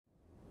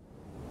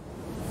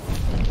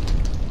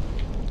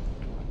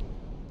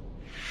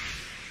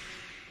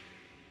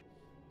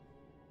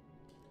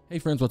Hey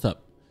friends, what's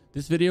up?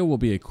 This video will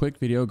be a quick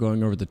video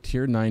going over the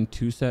tier 9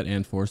 2 set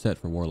and 4 set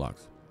for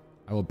Warlocks.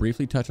 I will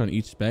briefly touch on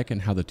each spec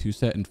and how the 2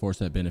 set and 4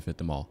 set benefit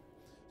them all.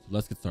 So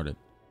let's get started.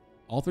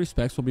 All 3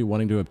 specs will be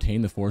wanting to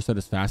obtain the 4 set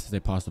as fast as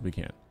they possibly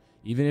can,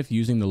 even if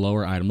using the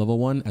lower item level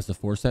one, as the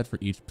 4 set for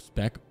each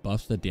spec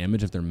buffs the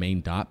damage of their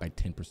main dot by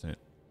 10%.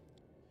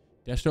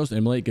 Destro's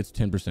Immolate gets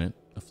 10%,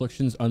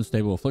 Affliction's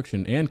Unstable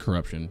Affliction and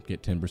Corruption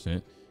get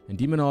 10%, and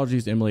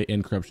Demonology's Immolate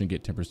and Corruption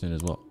get 10%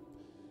 as well.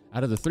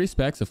 Out of the 3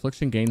 specs,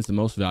 Affliction gains the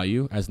most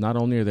value, as not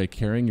only are they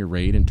carrying your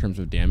raid in terms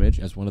of damage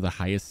as one of the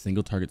highest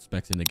single target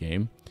specs in the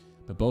game,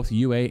 but both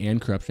UA and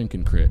Corruption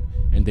can crit,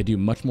 and they do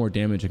much more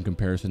damage in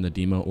comparison to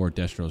Demo or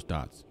Destro's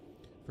dots.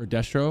 For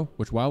Destro,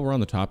 which while we're on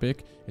the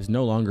topic, is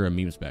no longer a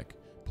meme spec,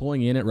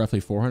 pulling in at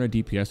roughly 400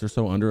 DPS or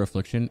so under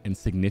Affliction and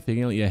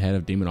significantly ahead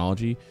of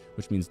Demonology,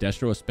 which means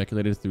Destro is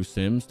speculated through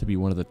Sims to be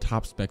one of the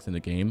top specs in the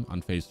game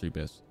on Phase 3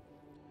 BIS.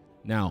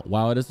 Now,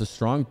 while it is a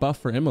strong buff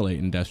for Immolate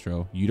in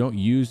Destro, you don't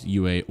use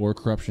UA or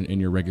Corruption in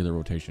your regular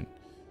rotation,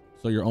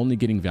 so you're only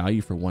getting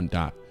value for 1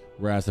 dot,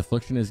 whereas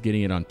Affliction is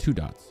getting it on 2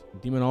 dots.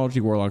 Demonology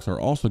Warlocks are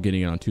also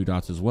getting it on 2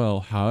 dots as well,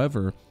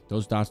 however,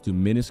 those dots do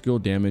minuscule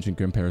damage in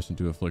comparison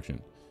to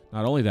Affliction.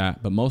 Not only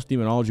that, but most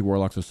Demonology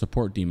Warlocks are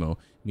support Demo,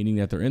 meaning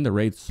that they're in the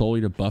raid solely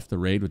to buff the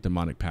raid with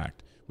Demonic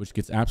Pact, which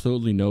gets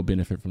absolutely no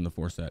benefit from the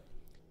 4 set.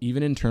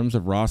 Even in terms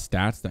of raw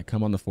stats that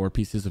come on the 4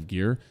 pieces of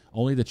gear,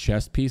 only the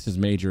chest piece is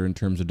major in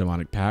terms of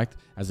Demonic Pact,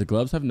 as the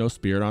gloves have no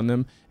spirit on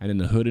them, and in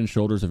the hood and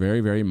shoulders are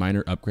very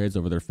minor upgrades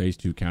over their Phase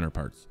 2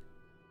 counterparts.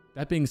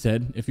 That being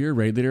said, if you're a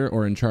raid leader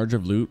or in charge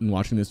of loot and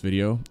watching this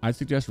video, I'd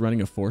suggest running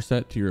a 4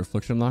 set to your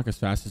Affliction lock as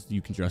fast as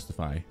you can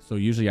justify, so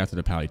usually after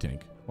the pally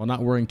tank, while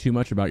not worrying too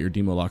much about your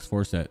Demo Lock's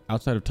 4 set,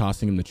 outside of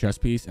tossing him the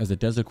chest piece, as it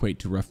does equate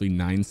to roughly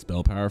 9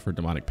 spell power for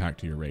Demonic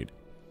Pact to your raid.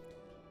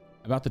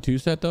 About the 2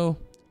 set though,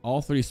 all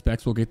 3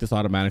 specs will get this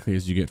automatically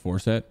as you get 4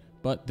 set,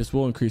 but this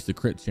will increase the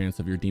crit chance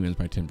of your demons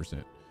by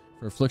 10%.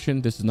 For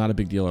Affliction, this is not a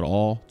big deal at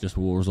all, just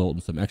will result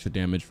in some extra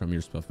damage from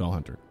your Spell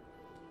Hunter.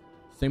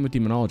 Same with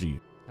Demonology.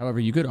 However,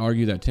 you could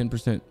argue that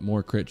 10%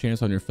 more crit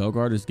chance on your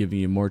Felguard is giving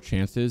you more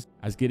chances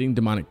as getting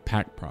Demonic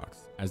Pact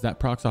procs, as that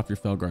procs off your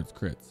Felguard's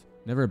crits.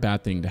 Never a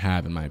bad thing to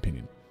have in my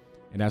opinion.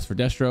 And as for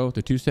Destro,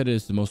 the 2 set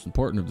is the most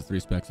important of the 3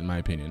 specs in my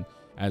opinion,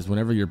 as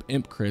whenever your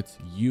imp crits,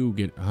 you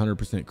get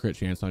 100% crit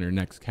chance on your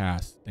next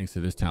cast thanks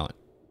to this talent.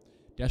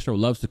 Destro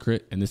loves to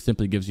crit, and this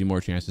simply gives you more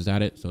chances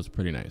at it, so it's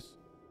pretty nice.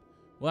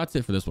 Well, that's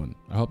it for this one.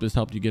 I hope this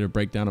helped you get a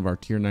breakdown of our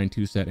tier 9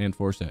 2 set and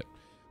 4 set.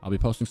 I'll be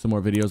posting some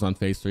more videos on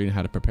Phase 3 and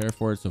how to prepare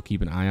for it, so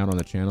keep an eye out on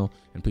the channel,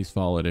 and please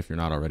follow it if you're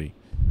not already.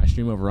 I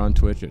stream over on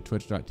Twitch at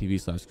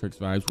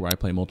twitch.tv/cricksvibes, where I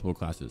play multiple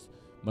classes.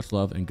 Much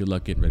love and good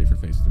luck getting ready for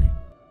Phase 3.